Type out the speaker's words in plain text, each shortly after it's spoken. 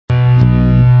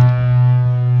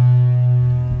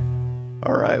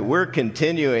right, we're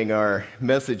continuing our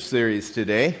message series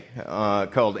today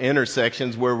called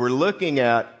Intersections, where we're looking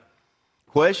at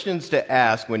questions to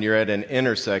ask when you're at an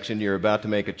intersection, you're about to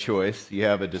make a choice, you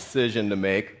have a decision to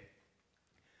make.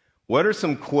 What are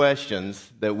some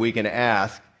questions that we can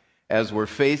ask as we're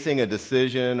facing a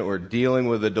decision or dealing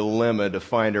with a dilemma to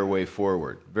find our way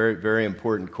forward? Very, very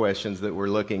important questions that we're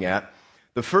looking at.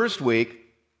 The first week,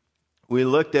 we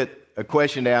looked at a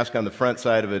question to ask on the front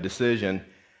side of a decision.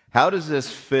 How does this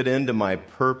fit into my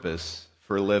purpose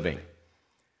for living?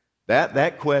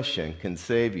 That question can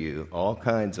save you all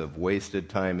kinds of wasted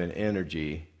time and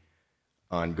energy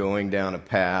on going down a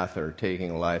path or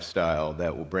taking a lifestyle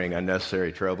that will bring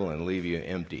unnecessary trouble and leave you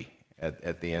empty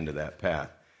at the end of that path.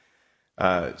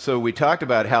 So we talked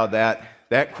about how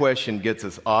that question gets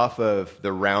us off of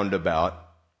the roundabout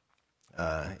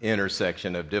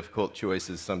intersection of difficult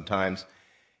choices sometimes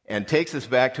and takes us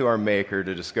back to our Maker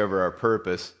to discover our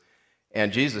purpose.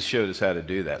 And Jesus showed us how to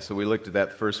do that. So we looked at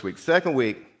that first week. Second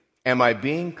week, am I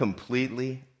being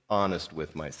completely honest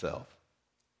with myself?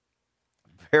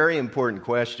 Very important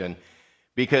question,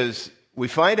 because we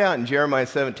find out in Jeremiah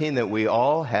 17 that we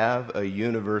all have a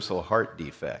universal heart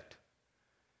defect.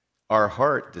 Our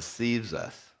heart deceives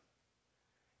us.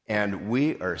 And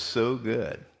we are so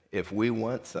good if we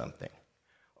want something.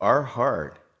 Our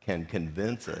heart can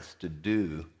convince us to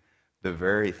do the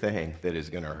very thing that is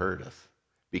going to hurt us,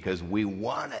 because we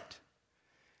want it.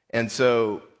 And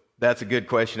so that's a good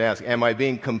question to ask. Am I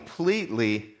being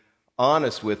completely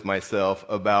honest with myself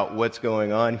about what's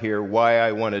going on here, why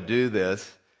I want to do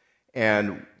this,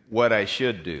 and what I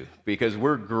should do? Because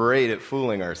we're great at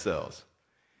fooling ourselves.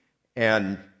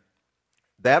 And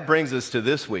that brings us to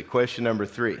this week, question number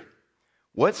 3.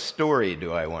 What story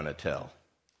do I want to tell?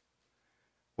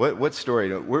 What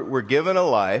story? We're given a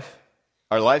life.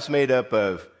 Our life's made up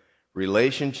of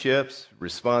relationships,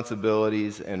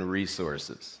 responsibilities, and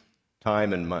resources.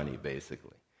 Time and money,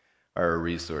 basically, are our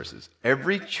resources.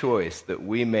 Every choice that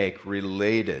we make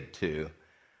related to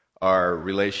our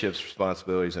relationships,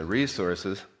 responsibilities, and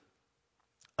resources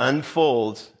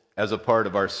unfolds as a part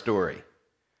of our story.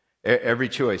 Every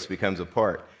choice becomes a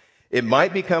part. It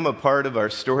might become a part of our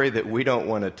story that we don't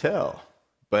want to tell,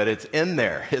 but it's in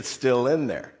there. It's still in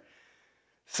there.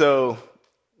 So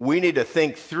we need to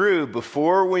think through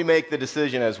before we make the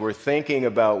decision, as we're thinking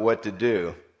about what to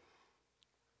do.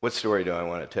 What story do I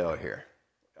want to tell here?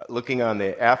 Looking on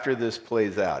after this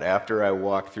plays out, after I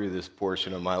walk through this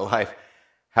portion of my life,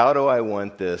 how do I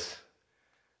want this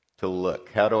to look?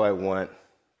 How do I want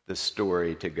the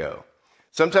story to go?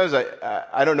 Sometimes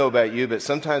I don't know about you, but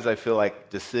sometimes I feel like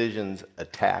decisions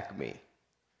attack me.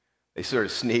 They sort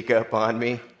of sneak up on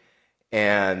me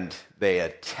and they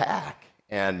attack.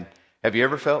 And have you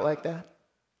ever felt like that?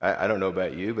 I don't know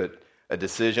about you, but a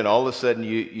decision, all of a sudden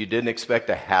you didn't expect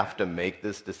to have to make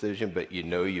this decision, but you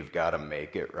know you've got to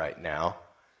make it right now.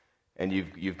 And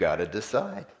you've got to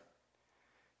decide.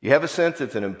 You have a sense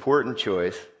it's an important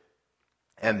choice.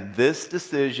 And this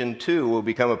decision, too, will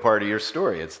become a part of your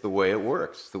story. It's the way it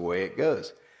works, the way it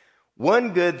goes.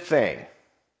 One good thing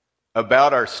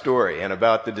about our story and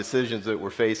about the decisions that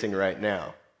we're facing right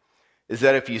now is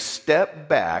that if you step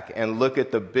back and look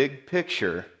at the big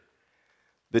picture,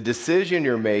 the decision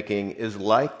you're making is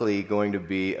likely going to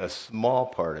be a small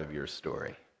part of your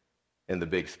story in the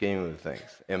big scheme of things.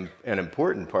 An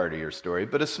important part of your story,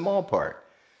 but a small part.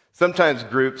 Sometimes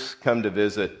groups come to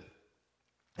visit.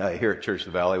 Here at Church of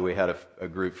the Valley, we had a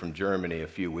group from Germany a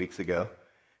few weeks ago,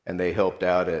 and they helped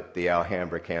out at the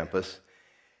Alhambra campus.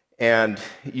 And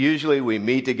usually we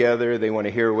meet together. They want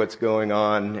to hear what's going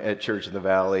on at Church of the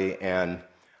Valley. And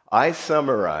I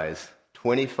summarize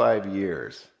 25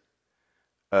 years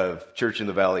of Church in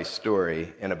the Valley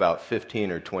story in about 15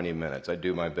 or 20 minutes. I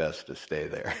do my best to stay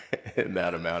there in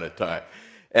that amount of time.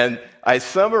 And I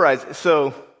summarize.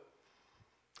 So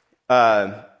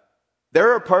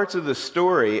there are parts of the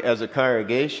story as a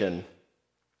congregation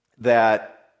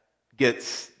that get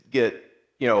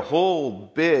whole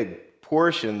big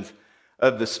portions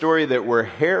of the story that were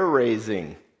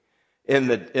hair-raising in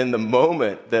the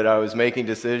moment that I was making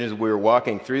decisions. We were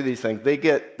walking through these things. They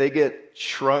get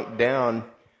shrunk down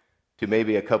to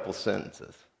maybe a couple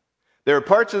sentences. There are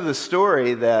parts of the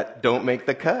story that don't make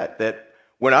the cut. That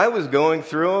when I was going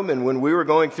through them, and when we were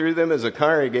going through them as a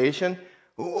congregation,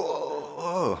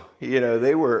 whoa,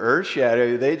 they were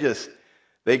earth-shattering.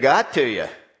 They got to you.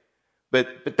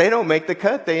 But they don't make the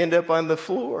cut. They end up on the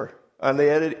floor, on the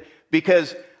edit,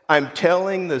 because I'm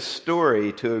telling the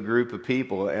story to a group of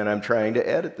people, and I'm trying to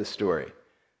edit the story.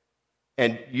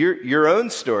 And your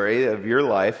own story of your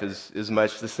life is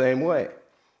much the same way.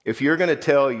 If you're going to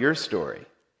tell your story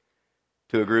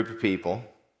to a group of people,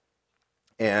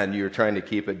 and you're trying to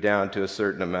keep it down to a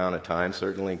certain amount of time,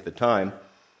 certain length of time,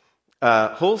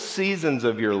 whole seasons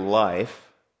of your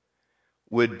life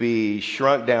would be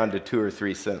shrunk down to 2 or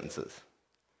 3 sentences.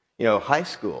 High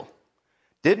school.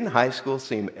 Didn't high school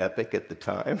seem epic at the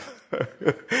time?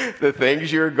 The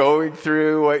things you're going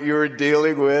through, what you were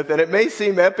dealing with, and it may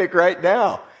seem epic right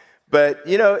now. But,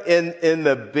 in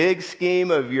the big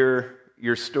scheme of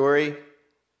your story,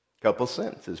 a couple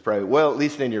sentences probably. Well, at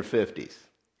least in your 50s.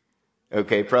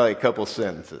 Okay, probably a couple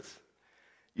sentences.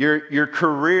 Your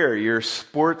career, your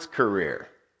sports career,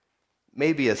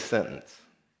 maybe a sentence.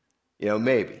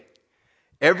 Maybe.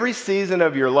 Every season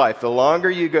of your life, the longer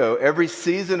you go, every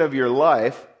season of your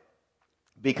life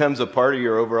becomes a part of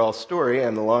your overall story,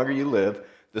 and the longer you live,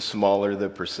 the smaller the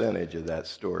percentage of that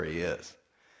story is.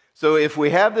 So if we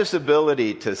have this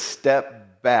ability to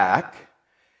step back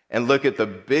and look at the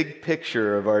big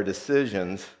picture of our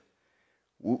decisions,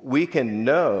 we can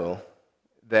know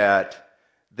that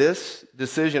this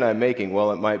decision I'm making,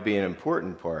 while it might be an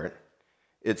important part,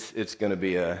 it's going to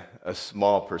be a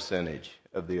small percentage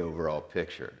of the overall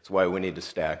picture. It's why we need to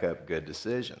stack up good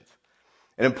decisions.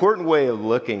 An important way of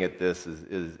looking at this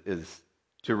is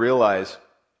to realize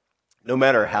no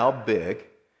matter how big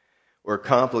or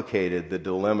complicated the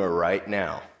dilemma right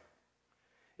now,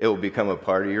 it will become a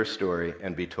part of your story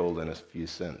and be told in a few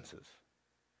sentences.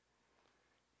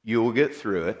 You will get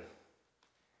through it,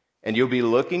 and you'll be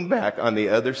looking back on the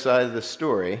other side of the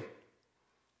story,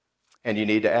 and you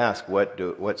need to ask,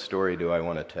 what story do I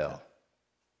want to tell?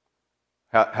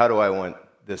 How do I want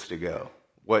this to go?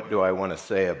 What do I want to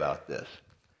say about this?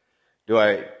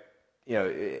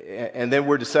 And then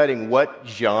we're deciding what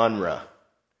genre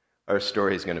our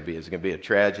story is going to be. Is it going to be a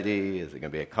tragedy? Is it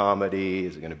going to be a comedy?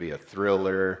 Is it going to be a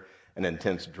thriller, an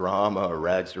intense drama, a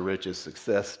rags to riches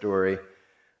success story?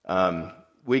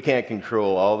 We can't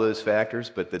control all those factors,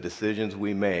 but the decisions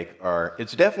we make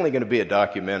it's definitely going to be a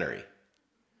documentary.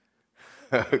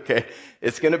 Okay?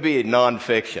 It's going to be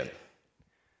nonfiction.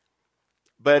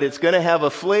 But it's going to have a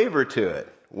flavor to it,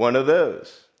 one of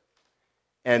those.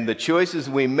 And the choices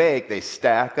we make, they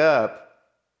stack up,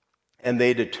 and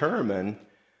they determine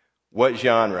what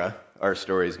genre our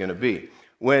story is going to be.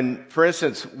 For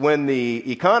instance, when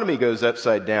the economy goes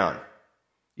upside down,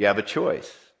 you have a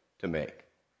choice to make.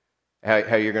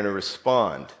 How you're going to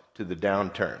respond to the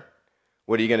downturn.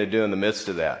 What are you going to do in the midst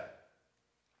of that?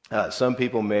 Some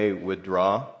people may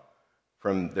withdraw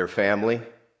from their family,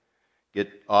 get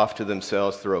off to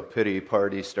themselves, throw a pity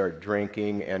party, start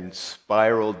drinking, and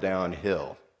spiral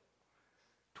downhill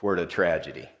toward a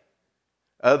tragedy.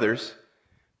 Others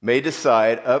may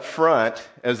decide up front,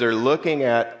 as they're looking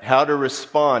at how to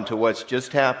respond to what's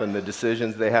just happened, the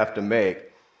decisions they have to make,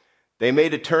 they may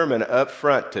determine up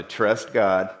front to trust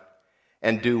God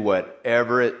and do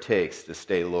whatever it takes to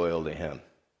stay loyal to Him.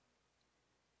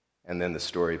 And then the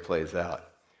story plays out.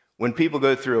 When people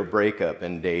go through a breakup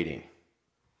in dating,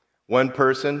 one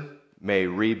person may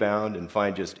rebound and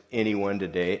find just anyone to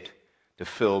date to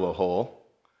fill the hole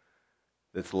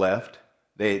that's left.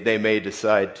 They may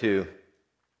decide to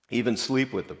even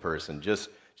sleep with the person just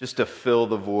to fill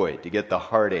the void, to get the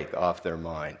heartache off their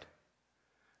mind.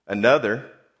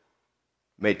 Another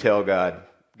may tell God,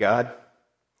 God,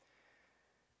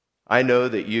 I know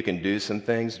that you can do some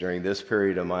things during this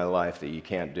period of my life that you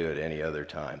can't do at any other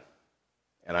time.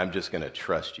 And I'm just going to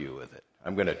trust you with it.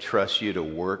 I'm going to trust you to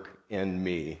work in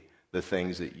me the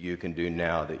things that you can do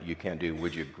now that you can't do.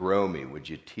 Would you grow me? Would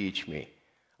you teach me?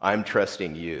 I'm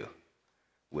trusting you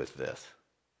with this.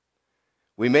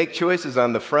 We make choices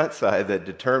on the front side that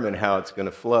determine how it's going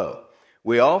to flow.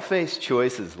 We all face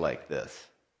choices like this.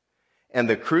 And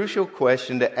the crucial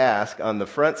question to ask on the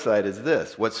front side is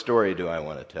this: what story do I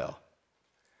want to tell?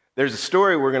 There's a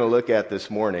story we're going to look at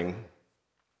this morning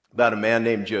about a man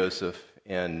named Joseph,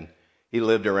 and he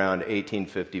lived around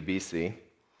 1850 BC.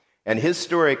 And his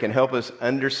story can help us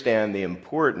understand the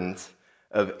importance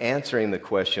of answering the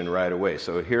question right away.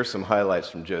 So here's some highlights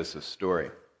from Joseph's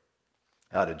story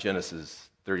out of Genesis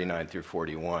 39 through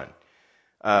 41.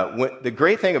 The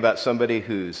great thing about somebody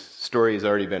whose story has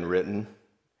already been written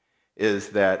is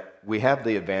that we have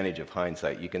the advantage of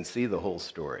hindsight. You can see the whole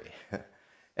story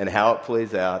and how it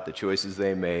plays out, the choices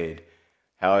they made,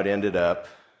 how it ended up,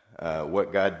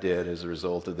 what God did as a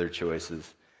result of their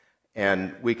choices.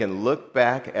 And we can look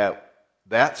back at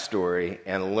that story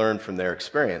and learn from their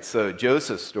experience. So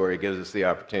Joseph's story gives us the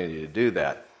opportunity to do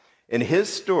that. In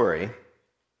his story,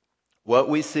 what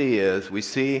we see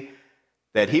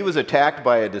that he was attacked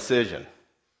by a decision.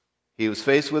 He was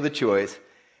faced with a choice,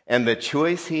 and the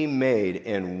choice he made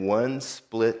in one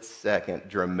split second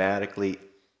dramatically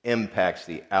impacts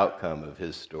the outcome of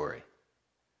his story.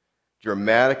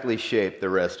 dramatically shaped the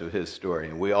rest of his story.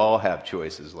 And we all have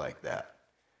choices like that.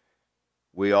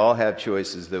 We all have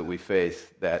choices that we face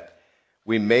that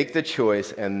we make the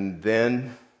choice and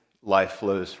then life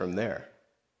flows from there.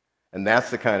 And that's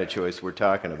the kind of choice we're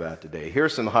talking about today.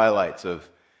 Here's some highlights of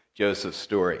Joseph's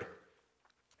story.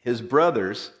 His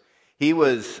brothers, he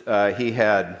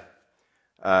had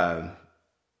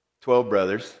 12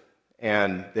 brothers,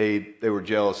 and they were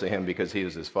jealous of him because he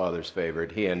was his father's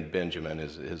favorite. He and Benjamin,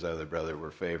 his other brother, were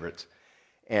favorites.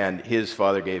 And his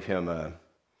father gave him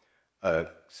a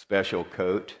special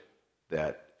coat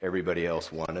that everybody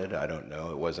else wanted. I don't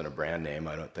know. It wasn't a brand name.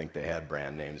 I don't think they had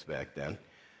brand names back then.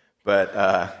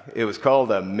 But it was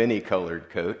called a mini-colored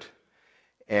coat.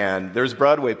 And there's a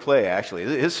Broadway play, actually.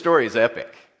 His story is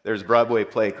epic. There's a Broadway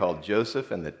play called Joseph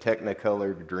and the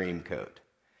Technicolor Dreamcoat.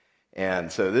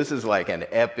 And so this is like an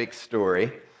epic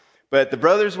story. But the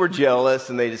brothers were jealous,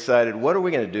 and they decided, what are we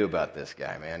going to do about this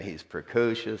guy, man? He's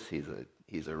precocious,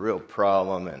 he's a real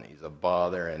problem, and he's a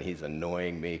bother, and he's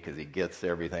annoying me because he gets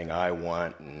everything I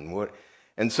want.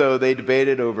 And so they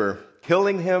debated over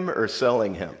killing him or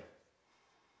selling him.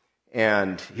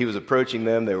 And he was approaching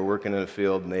them. They were working in a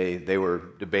field, and they were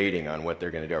debating on what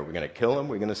they're going to do. Are we going to kill him?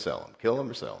 Are we going to sell him? Kill him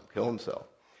or sell him? Kill him, sell him.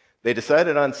 They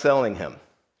decided on selling him.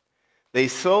 They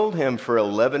sold him for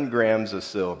 11 grams of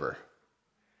silver.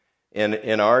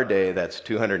 In our day, that's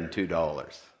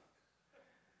 $202.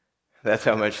 That's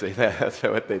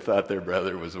what they thought their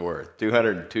brother was worth,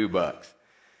 $202.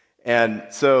 And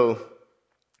so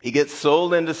he gets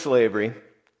sold into slavery.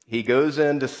 He goes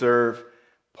in to serve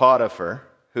Potiphar,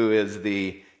 who is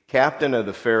the captain of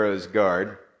the Pharaoh's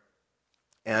guard.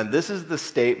 And this is the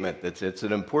statement it's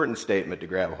an important statement to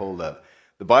grab hold of.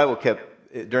 The Bible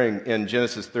in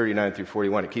Genesis 39 through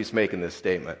 41, it keeps making this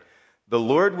statement. The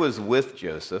Lord was with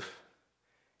Joseph,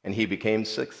 and he became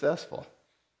successful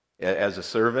as a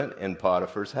servant in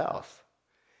Potiphar's house.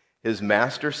 His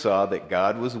master saw that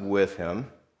God was with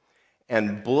him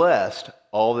and blessed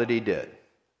all that he did.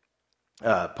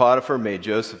 Potiphar made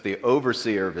Joseph the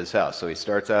overseer of his house. So he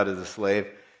starts out as a slave.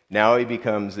 Now he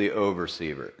becomes the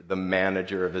overseer, the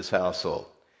manager of his household,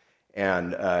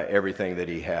 and everything that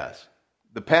he has.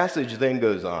 The passage then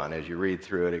goes on. As you read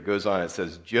through it, it goes on. It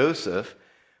says, Joseph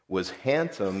was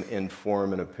handsome in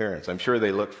form and appearance. I'm sure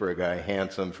they looked for a guy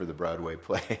handsome for the Broadway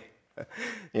play.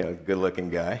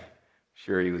 Good-looking guy.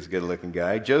 Sure, he was a good-looking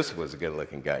guy. Joseph was a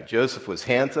good-looking guy. Joseph was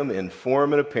handsome in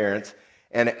form and appearance.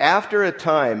 And after a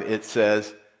time, it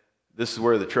says, this is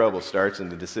where the trouble starts and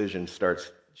the decision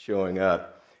starts showing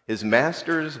up. His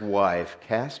master's wife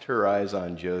cast her eyes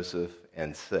on Joseph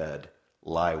and said,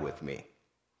 lie with me.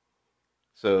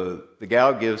 So the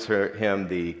gal gives him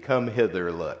the come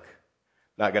hither look.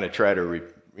 Not going to try to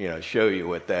show you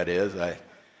what that is.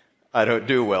 I don't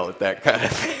do well at that kind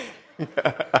of thing.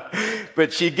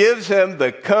 But she gives him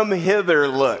the come hither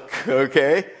look,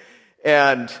 okay?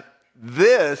 And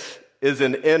this is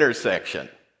an intersection.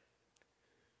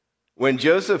 When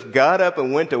Joseph got up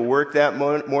and went to work that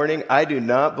morning, I do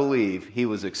not believe he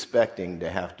was expecting to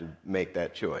have to make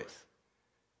that choice.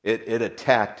 It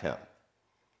attacked him.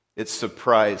 It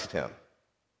surprised him.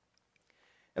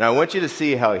 And I want you to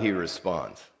see how he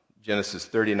responds. Genesis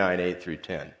 39, 8 through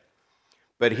 10.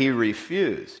 But he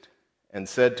refused and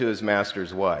said to his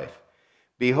master's wife,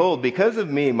 behold, because of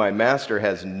me, my master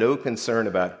has no concern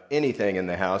about anything in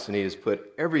the house, and he has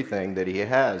put everything that he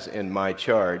has in my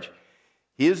charge.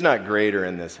 He is not greater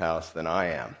in this house than I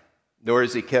am, nor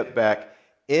has he kept back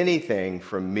anything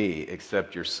from me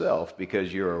except yourself,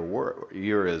 because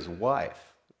you're his wife.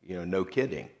 No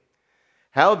kidding.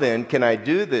 How then can I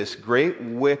do this great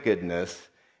wickedness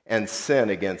and sin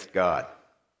against God?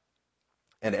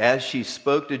 And as she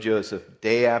spoke to Joseph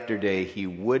day after day, he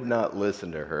would not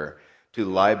listen to her, to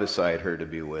lie beside her to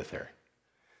be with her.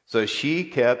 So she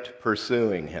kept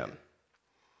pursuing him.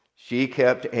 She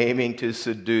kept aiming to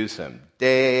seduce him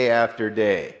day after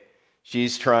day.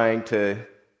 She's trying to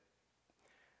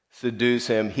seduce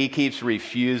him. He keeps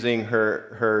refusing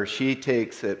her. She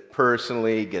takes it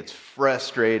personally, gets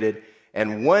frustrated,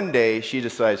 and one day she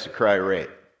decides to cry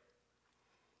rape.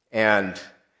 And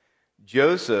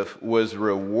Joseph was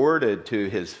rewarded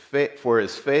for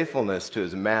his faithfulness to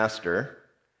his master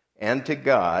and to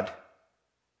God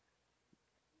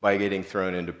by getting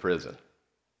thrown into prison.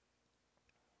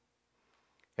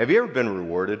 Have you ever been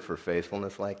rewarded for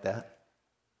faithfulness like that?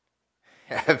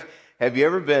 Have you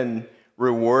ever been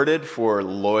rewarded for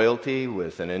loyalty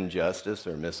with an injustice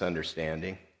or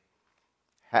misunderstanding?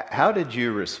 How did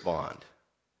you respond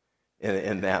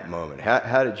in that moment?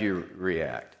 How did you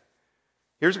react?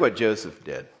 Here's what Joseph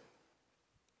did.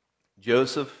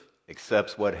 Joseph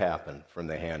accepts what happened from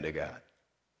the hand of God.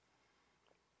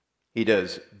 He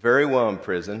does very well in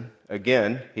prison.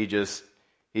 Again, he just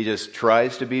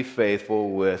tries to be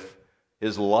faithful with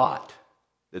his lot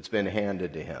that's been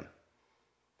handed to him.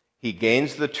 He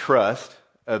gains the trust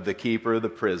of the keeper of the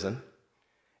prison,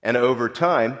 and over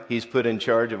time, he's put in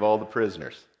charge of all the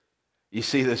prisoners. You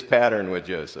see this pattern with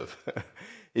Joseph.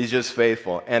 He's just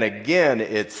faithful. And again,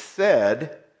 it's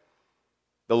said,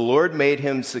 the Lord made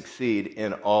him succeed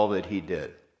in all that he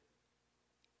did.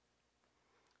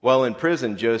 While in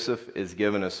prison, Joseph is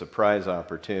given a surprise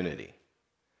opportunity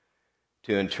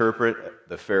to interpret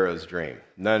the Pharaoh's dream.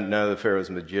 None of the Pharaoh's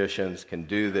magicians can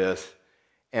do this.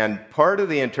 And part of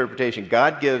the interpretation,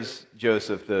 God gives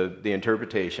Joseph the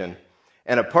interpretation,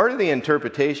 and a part of the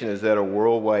interpretation is that a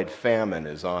worldwide famine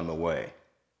is on the way.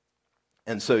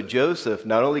 And so Joseph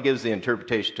not only gives the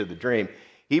interpretation to the dream,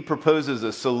 he proposes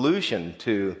a solution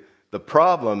to the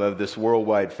problem of this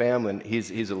worldwide famine.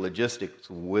 He's a logistics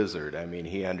wizard. I mean,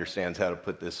 he understands how to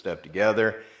put this stuff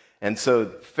together. And so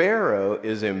Pharaoh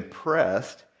is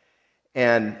impressed,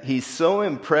 and he's so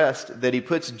impressed that he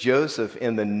puts Joseph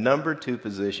in the number 2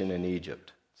 position in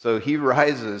Egypt. So he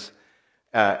rises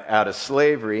out of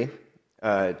slavery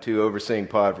to overseeing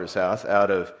Potiphar's house, out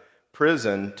of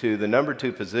prison to the number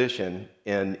 2 position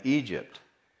in Egypt,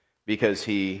 because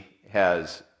he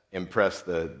has impressed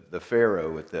the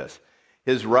Pharaoh with this.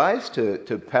 His rise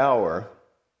to power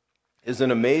is an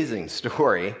amazing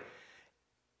story,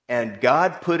 and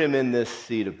God put him in this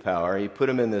seat of power. He put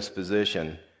him in this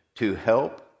position to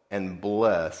help and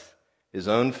bless his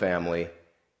own family,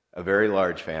 a very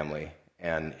large family,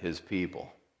 and his people.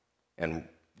 And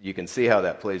you can see how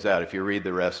that plays out if you read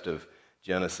the rest of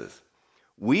Genesis.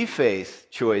 We face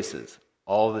choices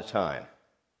all the time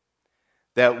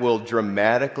that will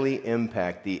dramatically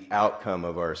impact the outcome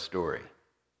of our story,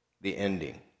 the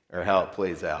ending, or how it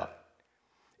plays out.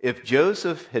 If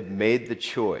Joseph had made the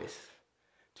choice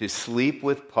to sleep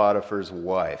with Potiphar's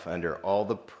wife under all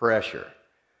the pressure,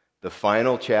 the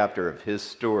final chapter of his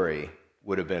story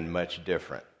would have been much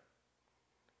different.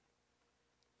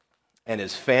 And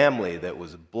his family that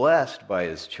was blessed by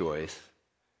his choice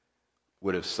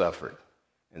would have suffered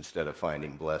instead of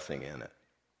finding blessing in it.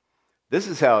 This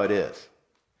is how it is.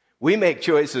 We make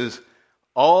choices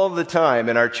all the time,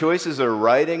 and our choices are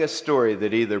writing a story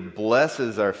that either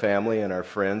blesses our family and our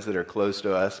friends that are close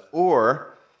to us,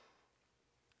 or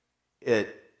it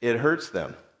hurts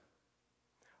them.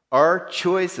 Our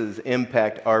choices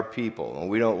impact our people, and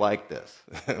we don't like this.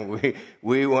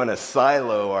 we want to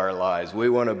silo our lives. We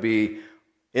want to be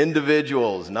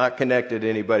individuals, not connected to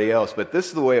anybody else. But this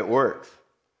is the way it works.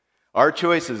 Our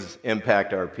choices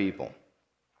impact our people.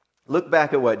 Look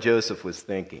back at what Joseph was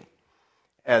thinking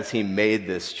as he made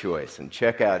this choice, and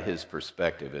check out his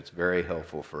perspective. It's very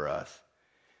helpful for us.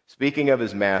 Speaking of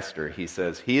his master, he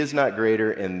says, "He is not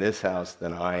greater in this house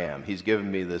than I am. He's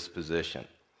given me this position.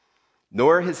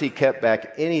 Nor has he kept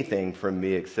back anything from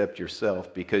me except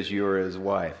yourself, because you are his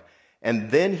wife." And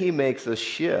then he makes a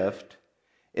shift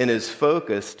in his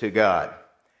focus to God.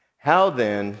 How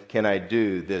then can I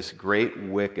do this great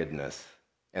wickedness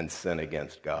and sin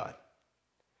against God?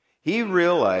 He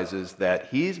realizes that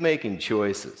he's making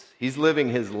choices. He's living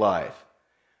his life.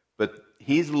 But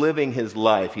he's living his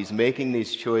life. He's making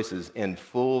these choices in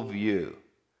full view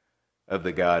of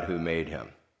the God who made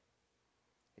him.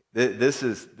 This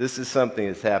is something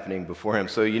that's happening before him.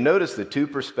 So you notice the 2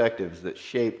 perspectives that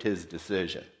shaped his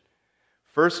decision.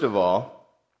 First of all,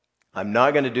 I'm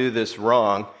not going to do this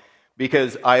wrong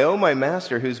because I owe my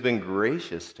master who's been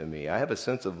gracious to me. I have a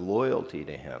sense of loyalty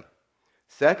to him.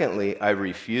 Secondly, I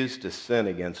refuse to sin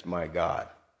against my God.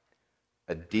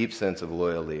 A deep sense of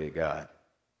loyalty to God.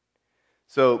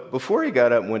 So before he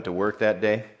got up and went to work that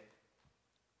day,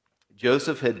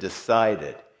 Joseph had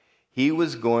decided he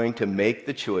was going to make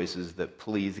the choices that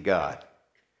please God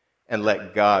and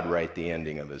let God write the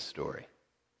ending of his story.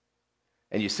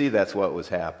 And you see that's what was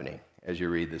happening as you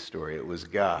read the story. It was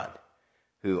God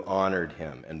who honored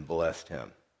him and blessed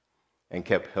him and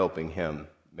kept helping him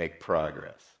make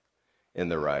progress in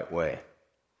the right way.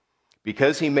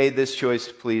 Because he made this choice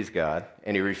to please God,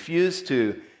 and he refused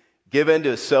to give in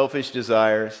to his selfish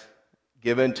desires,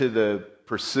 give in to the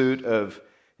pursuit of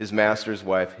his master's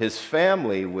wife, his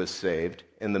family was saved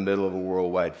in the middle of a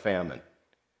worldwide famine.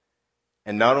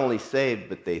 And not only saved,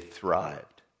 but they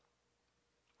thrived.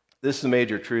 This is a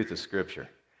major truth of Scripture.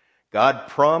 God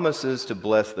promises to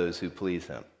bless those who please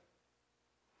him.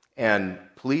 And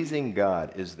pleasing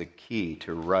God is the key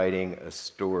to writing a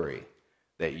story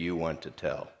that you want to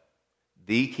tell.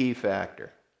 The key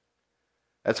factor.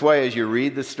 That's why as you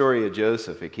read the story of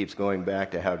Joseph, it keeps going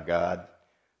back to how God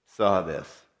saw this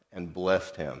and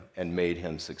blessed him and made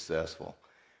him successful.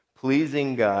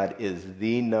 Pleasing God is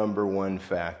the number one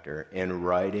factor in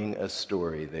writing a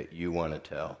story that you want to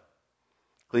tell.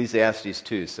 Ecclesiastes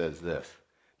 2 says this,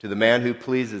 "To the man who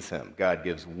pleases him, God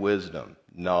gives wisdom,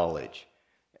 knowledge,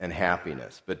 and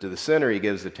happiness. But to the sinner, he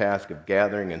gives the task of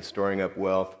gathering and storing up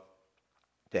wealth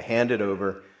to hand it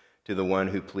over to the one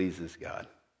who pleases God.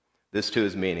 This too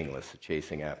is meaningless,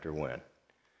 chasing after wind."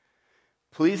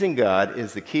 Pleasing God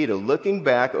is the key to looking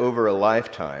back over a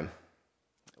lifetime,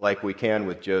 like we can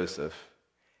with Joseph,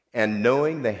 and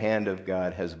knowing the hand of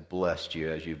God has blessed you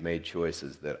as you've made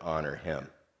choices that honor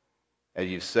him, as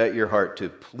you've set your heart to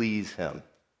please him.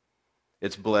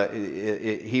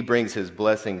 He brings his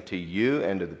blessing to you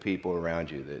and to the people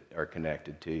around you that are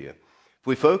connected to you. If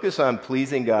we focus on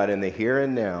pleasing God in the here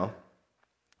and now,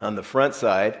 on the front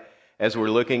side, as we're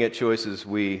looking at choices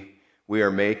we are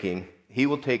making, he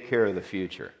will take care of the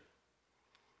future.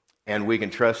 And we can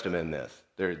trust him in this.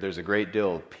 There's a great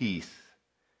deal of peace,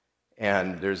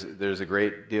 and there's a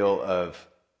great deal of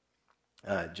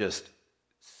just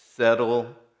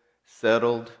settled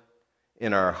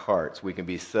in our hearts. We can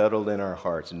be settled in our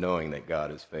hearts knowing that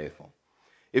God is faithful.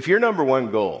 If your number one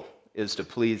goal is to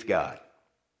please God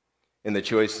in the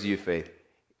choices you face,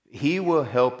 he will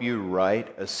help you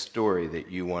write a story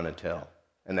that you want to tell.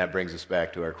 And that brings us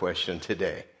back to our question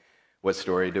today. What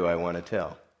story do I want to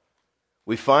tell?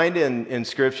 We find in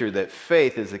Scripture that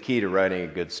faith is the key to writing a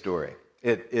good story.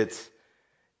 It's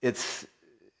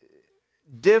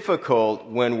difficult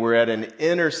when we're at an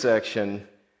intersection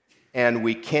and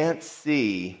we can't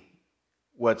see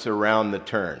what's around the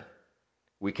turn.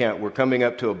 We're coming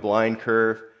up to a blind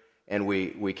curve, and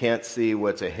we can't see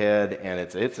what's ahead, and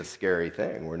it's a scary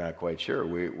thing. We're not quite sure.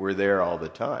 We're there all the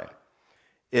time.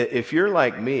 If you're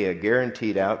like me, a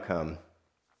guaranteed outcome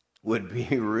would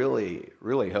be really,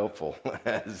 really helpful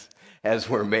as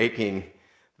we're making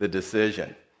the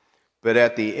decision. But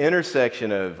at the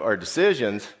intersection of our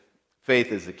decisions,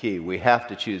 faith is the key. We have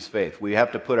to choose faith. We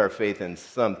have to put our faith in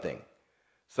something,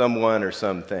 someone or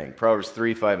something. Proverbs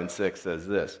 3, 5, and 6 says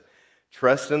this,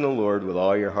 "Trust in the Lord with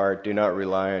all your heart. Do not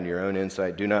rely on your own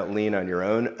insight. Do not lean on your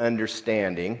own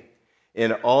understanding.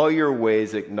 In all your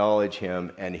ways acknowledge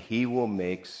him, and he will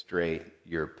make straight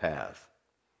your path."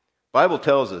 The Bible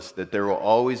tells us that there will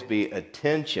always be a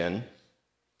tension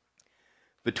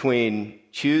between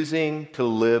choosing to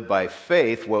live by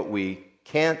faith, what we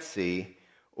can't see,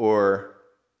 or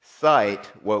sight,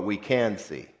 what we can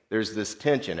see. There's this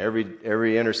tension.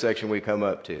 Every intersection we come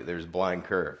up to, there's a blind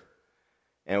curve.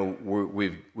 And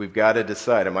we've got to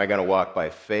decide, am I going to walk by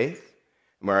faith?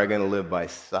 Am I going to live by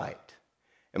sight?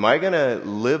 Am I going to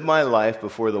live my life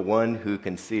before the one who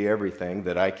can see everything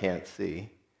that I can't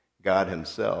see, God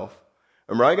himself?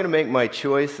 Or am I going to make my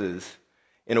choices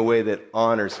in a way that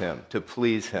honors him, to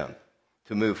please him,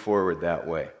 to move forward that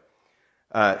way?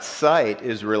 Sight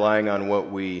is relying on what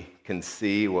we can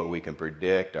see, what we can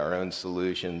predict, our own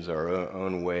solutions, our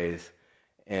own ways,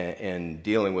 and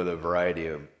dealing with a variety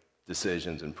of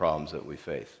decisions and problems that we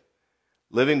face.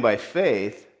 Living by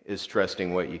faith is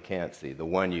trusting what you can't see, the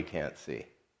one you can't see,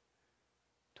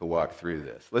 to walk through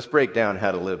this. Let's break down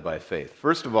how to live by faith.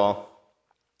 First of all,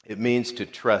 it means to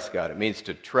trust God. It means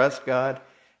to trust God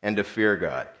and to fear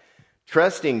God.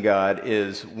 Trusting God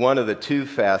is one of the two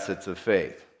facets of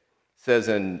faith. It says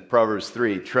in Proverbs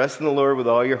 3, "Trust in the Lord with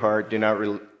all your heart. Do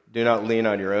not lean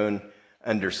on your own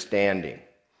understanding."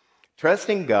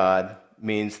 Trusting God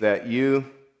means that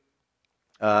you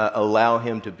allow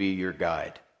him to be your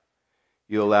guide.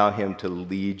 You allow him to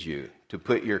lead you, to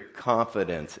put your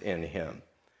confidence in him,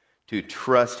 to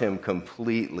trust him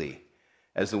completely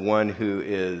as the one who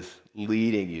is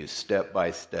leading you step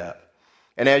by step.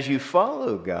 And as you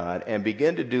follow God and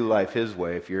begin to do life his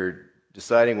way, if you're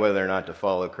deciding whether or not to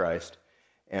follow Christ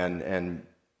and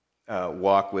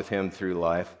walk with him through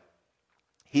life,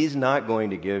 he's not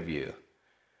going to give you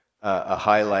a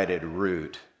highlighted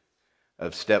route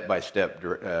of step-by-step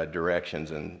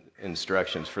directions and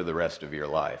instructions for the rest of your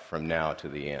life from now to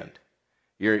the end.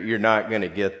 You're not going to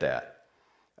get that.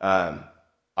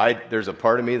 There's a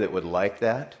part of me that would like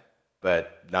that,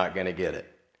 but not going to get it.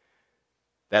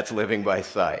 That's living by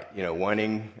sight.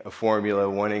 Wanting a formula,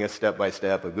 wanting a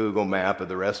step-by-step, a Google map of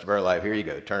the rest of our life. Here you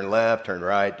go. Turn left, turn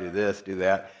right, do this, do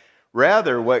that.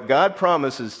 Rather, what God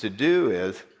promises to do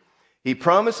is, he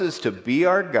promises to be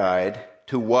our guide,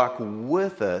 to walk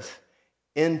with us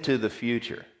into the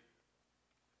future.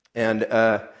 And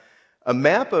a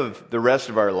map of the rest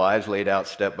of our lives laid out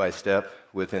step by step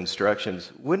with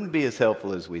instructions wouldn't be as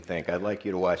helpful as we think. I'd like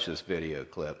you to watch this video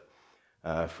clip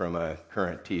from a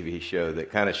current TV show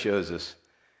that kind of shows us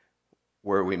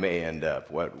where we may end up,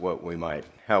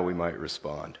 how we might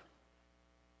respond.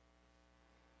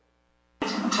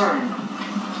 turn.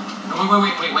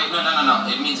 Wait. No.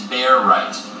 It means bear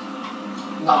right.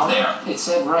 No, Up there. It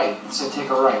said right. It said take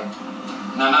a right.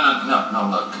 No,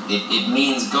 look. It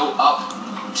means go up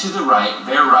to the right,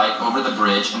 bear right, over the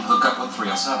bridge, and hook up with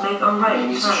 307. Make a right.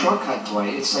 Maybe it's a shortcut,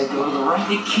 Dwight. It said go to the right.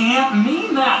 It can't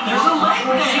mean that. There's a light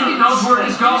there. It knows where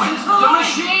it's going. This is the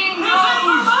machine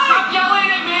knows. Stop yelling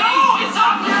at me. No, it's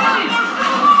not yelling. There's no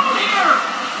light here.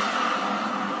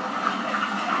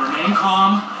 Remain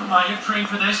calm. I have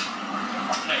trained for this.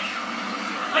 Okay.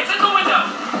 Lights in the window.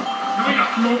 Here we go.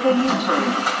 Make a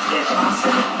U-turn. If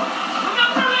possible. Look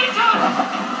up for Legion.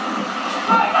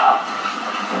 Michael!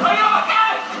 Are you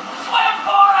okay? Swim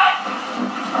for it!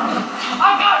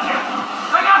 I got you!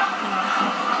 Michael!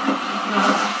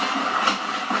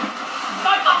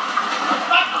 Let go!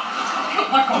 Let go!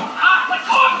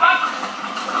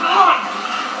 Come on!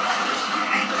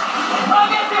 I'll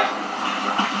get you!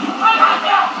 I got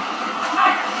you!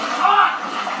 Come on!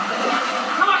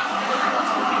 Come on!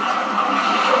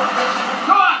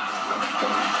 Come on!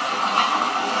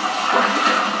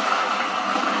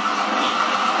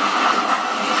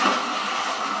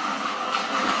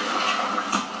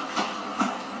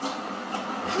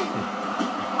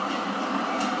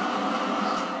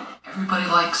 Everybody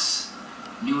likes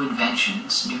new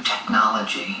inventions, new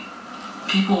technology.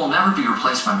 People will never be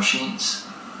replaced by machines.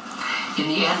 In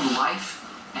the end, life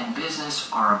and business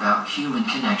are about human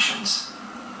connections.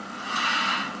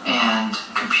 And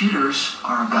computers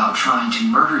are about trying to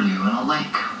murder you in a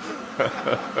lake.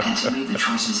 And to me, the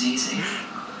choice is easy.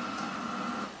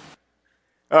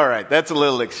 All right, that's a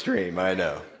little extreme, I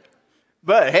know.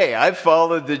 But hey, I've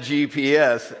followed the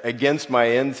GPS against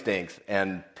my instincts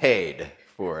and paid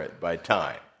for it by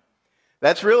time.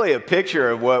 That's really a picture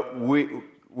of what we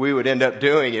would end up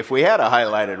doing if we had a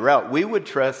highlighted route. We would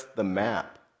trust the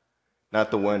map, not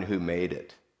the one who made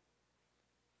it.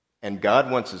 And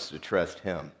God wants us to trust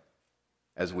him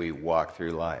as we walk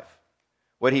through life.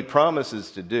 What he promises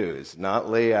to do is not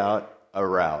lay out a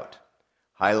route,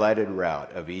 highlighted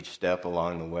route of each step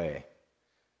along the way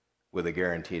with a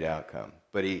guaranteed outcome.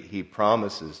 But he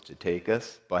promises to take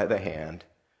us by the hand,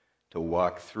 to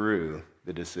walk through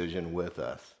the decision with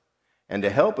us, and to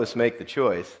help us make the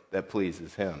choice that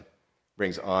pleases him,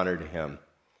 brings honor to him,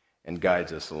 and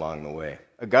guides us along the way.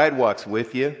 A guide walks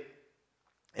with you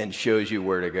and shows you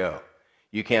where to go.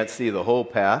 You can't see the whole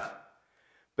path,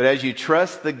 but as you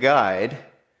trust the guide,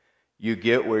 you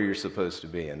get where you're supposed to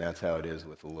be, and that's how it is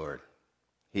with the Lord.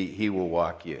 He will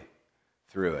walk you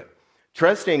through it.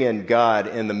 Trusting in God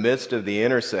in the midst of the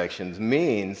intersections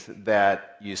means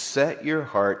that you set your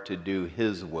heart to do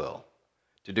his will,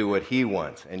 to do what he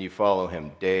wants, and you follow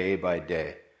him day by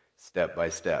day, step by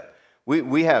step.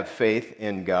 We have faith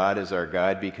in God as our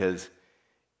guide because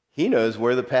he knows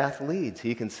where the path leads.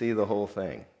 He can see the whole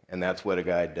thing, and that's what a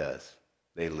guide does.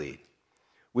 They lead.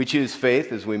 We choose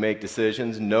faith as we make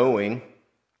decisions, knowing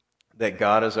that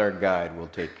God as our guide will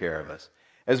take care of us.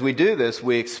 As we do this,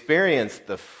 we experience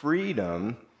the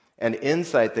freedom and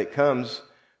insight that comes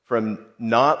from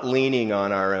not leaning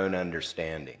on our own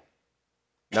understanding,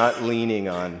 not leaning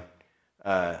on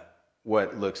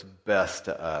what looks best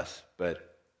to us,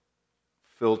 but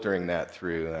filtering that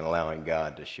through and allowing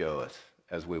God to show us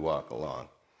as we walk along.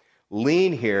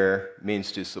 Lean here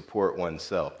means to support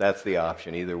oneself. That's the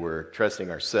option. Either we're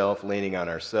trusting ourselves, leaning on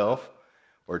ourselves,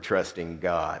 or trusting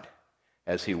God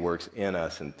as he works in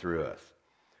us and through us.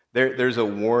 There's a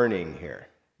warning here.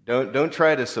 Don't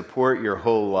try to support your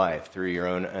whole life through your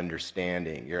own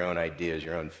understanding, your own ideas,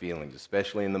 your own feelings,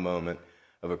 especially in the moment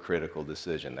of a critical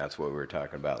decision. That's what we were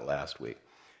talking about last week.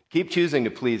 Keep choosing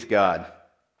to please God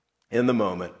in the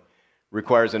moment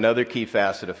requires another key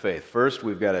facet of faith. First,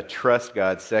 we've got to trust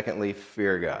God. Secondly,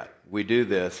 fear God. We do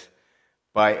this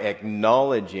by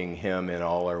acknowledging him in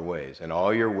all our ways. In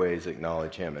all your ways,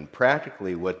 acknowledge him. And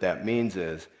practically what that means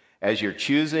is, as you're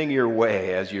choosing your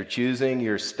way, as you're choosing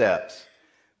your steps,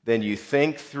 then you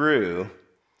think through,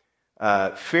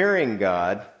 fearing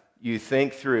God, you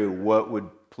think through what would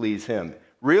please him.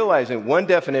 Realizing one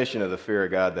definition of the fear of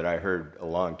God that I heard a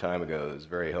long time ago that was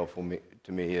very helpful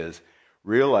to me is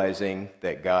realizing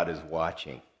that God is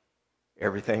watching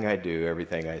everything I do,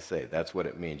 everything I say. That's what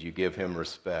it means. You give him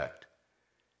respect.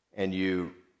 And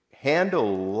you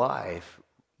handle life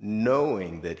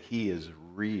knowing that he is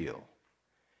real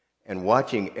and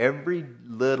watching every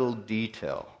little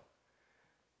detail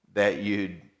that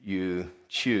you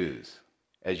choose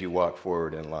as you walk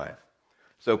forward in life.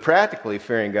 So practically,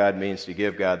 fearing God means to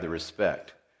give God the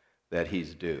respect that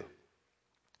he's due.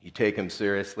 You take him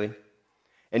seriously,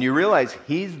 and you realize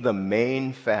he's the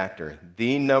main factor,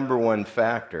 the number one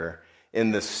factor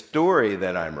in the story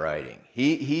that I'm writing.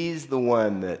 He's the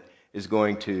one that is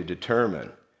going to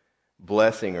determine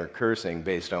blessing or cursing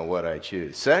based on what I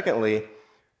choose. Secondly,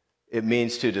 it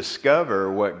means to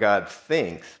discover what God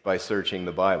thinks by searching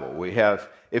the Bible.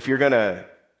 If you're going to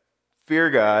fear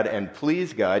God and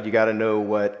please God, you got to know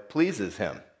what pleases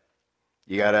Him.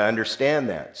 You got to understand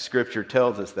that. Scripture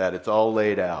tells us that. It's all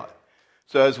laid out.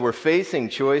 So as we're facing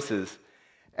choices,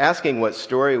 asking what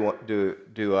story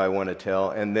do I want to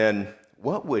tell, and then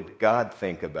what would God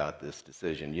think about this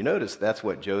decision? You notice that's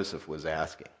what Joseph was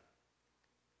asking.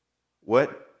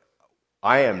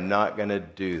 I am not going to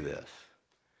do this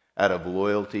out of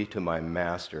loyalty to my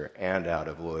master and out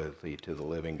of loyalty to the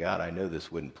living God. I know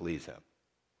this wouldn't please him.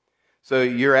 So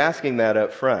you're asking that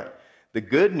up front. The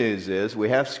good news is we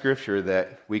have Scripture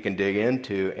that we can dig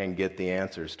into and get the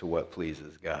answers to what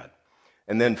pleases God.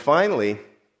 And then finally,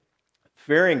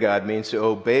 fearing God means to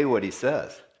obey what He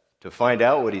says, to find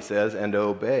out what He says and to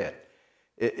obey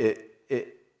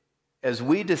it. As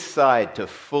we decide to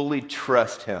fully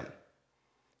trust Him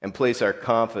and place our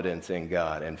confidence in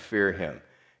God and fear Him,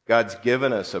 God's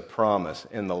given us a promise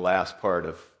in the last part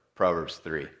of Proverbs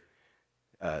 3,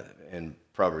 in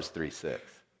Proverbs 3:6.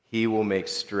 He will make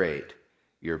straight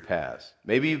your paths.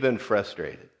 Maybe you've been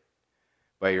frustrated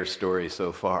by your story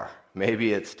so far.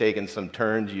 Maybe it's taken some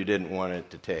turns you didn't want it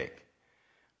to take.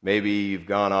 Maybe you've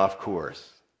gone off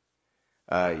course.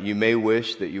 You may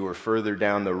wish that you were further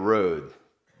down the road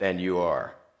than you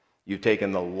are. You've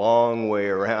taken the long way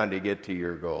around to get to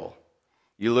your goal.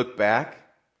 You look back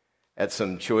at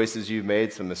some choices you've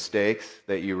made, some mistakes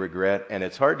that you regret, and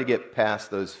it's hard to get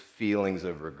past those feelings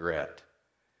of regret.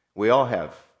 We all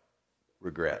have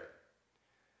regret.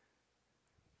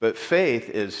 But faith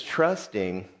is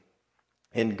trusting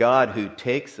in God who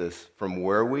takes us from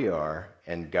where we are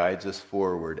and guides us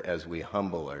forward as we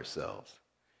humble ourselves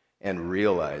and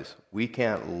realize we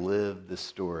can't live the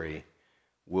story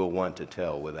we'll want to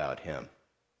tell without Him.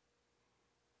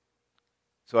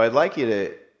 So I'd like you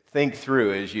to think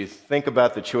through, as you think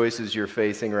about the choices you're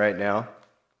facing right now,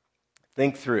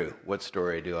 think through, what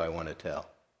story do I want to tell?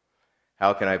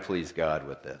 How can I please God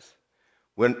with this?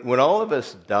 When all of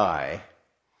us die,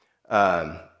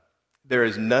 there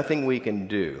is nothing we can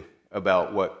do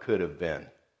about what could have been.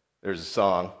 There's a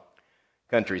song,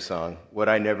 country song, "What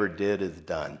I never did is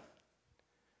done."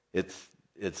 It's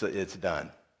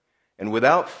done. And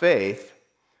without faith,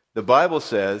 the Bible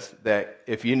says that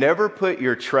if you never put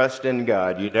your trust in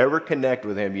God, you never connect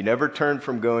with Him, you never turn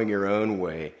from going your own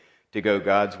way to go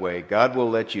God's way, God will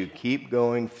let you keep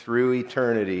going through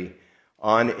eternity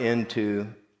on into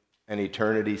an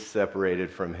eternity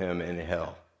separated from Him in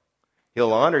hell.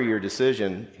 He'll honor your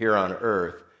decision here on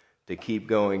earth to keep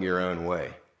going your own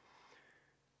way.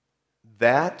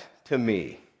 That, to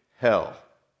me, hell,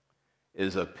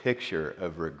 is a picture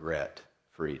of regret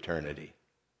for eternity.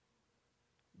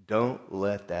 Don't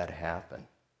let that happen.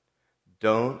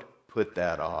 Don't put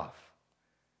that off.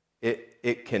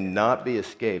 It cannot be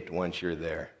escaped once you're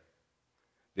there.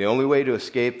 The only way to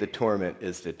escape the torment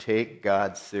is to take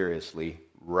God seriously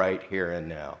right here and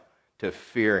now, to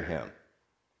fear Him,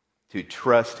 to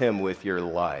trust Him with your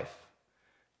life,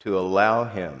 to allow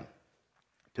Him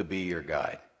to be your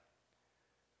guide.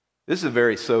 This is a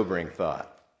very sobering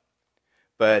thought,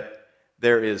 but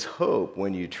there is hope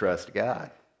when you trust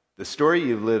God. The story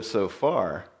you've lived so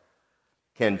far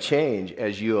can change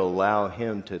as you allow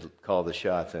Him to call the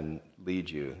shots and lead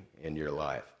you in your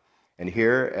life. And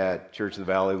here at Church of the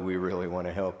Valley, we really want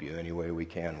to help you any way we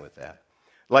can with that.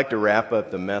 I'd like to wrap up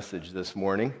the message this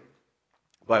morning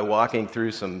by walking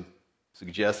through some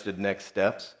suggested next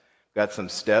steps. Got some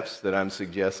steps that I'm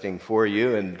suggesting for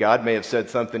you, and God may have said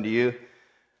something to you,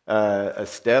 a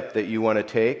step that you want to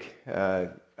take,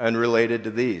 unrelated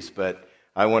to these, but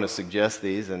I want to suggest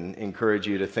these and encourage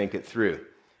you to think it through.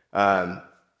 And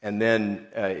then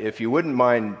if you wouldn't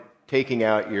mind taking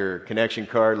out your connection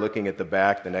card, looking at the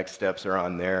back, the next steps are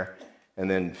on there, and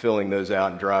then filling those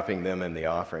out and dropping them in the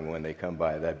offering when they come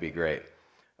by, that'd be great.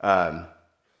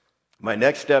 My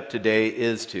next step today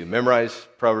is to memorize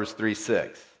Proverbs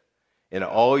 3:6. In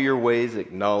all your ways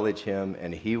acknowledge Him,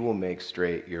 and He will make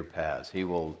straight your paths. He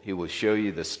will show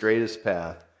you the straightest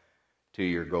path to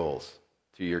your goals,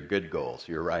 to your good goals,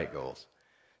 your right goals.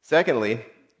 Secondly,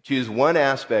 choose one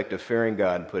aspect of fearing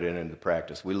God and put it into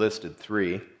practice. We listed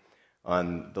 3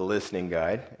 on the listening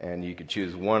guide, and you could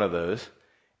choose one of those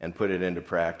and put it into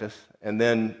practice. And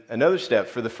then another step,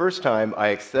 for the first time, I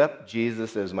accept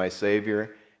Jesus as my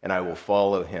Savior, and I will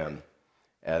follow Him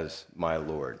as my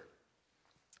Lord.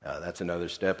 That's another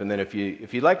step. And then if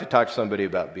you'd like to talk to somebody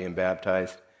about being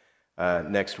baptized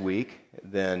next week,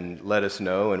 then let us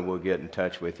know, and we'll get in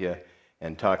touch with you.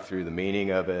 and talk through the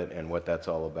meaning of it and what that's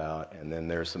all about. And then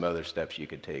there are some other steps you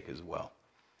could take as well.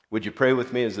 Would you pray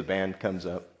with me as the band comes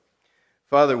up?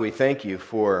 Father, we thank you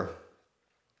for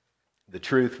the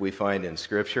truth we find in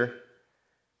Scripture,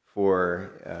 for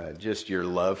just your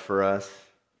love for us,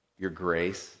 your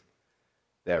grace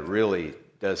that really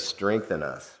does strengthen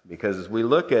us. Because as we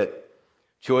look at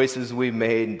choices we've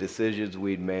made and decisions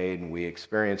we've made, and we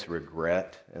experience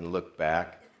regret and look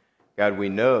back, God, we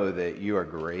know that you are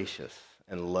gracious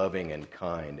and loving and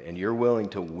kind, and you're willing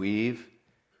to weave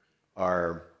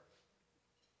our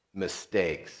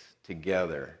mistakes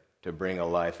together to bring a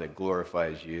life that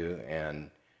glorifies you and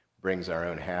brings our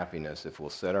own happiness if we'll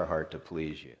set our heart to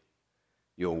please you.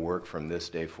 You'll work from this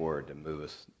day forward to move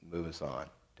us on,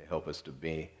 to help us to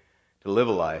live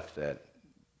a life that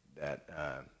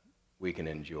we can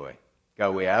enjoy.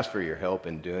 God, we ask for your help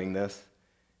in doing this.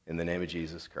 In the name of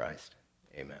Jesus Christ,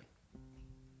 amen.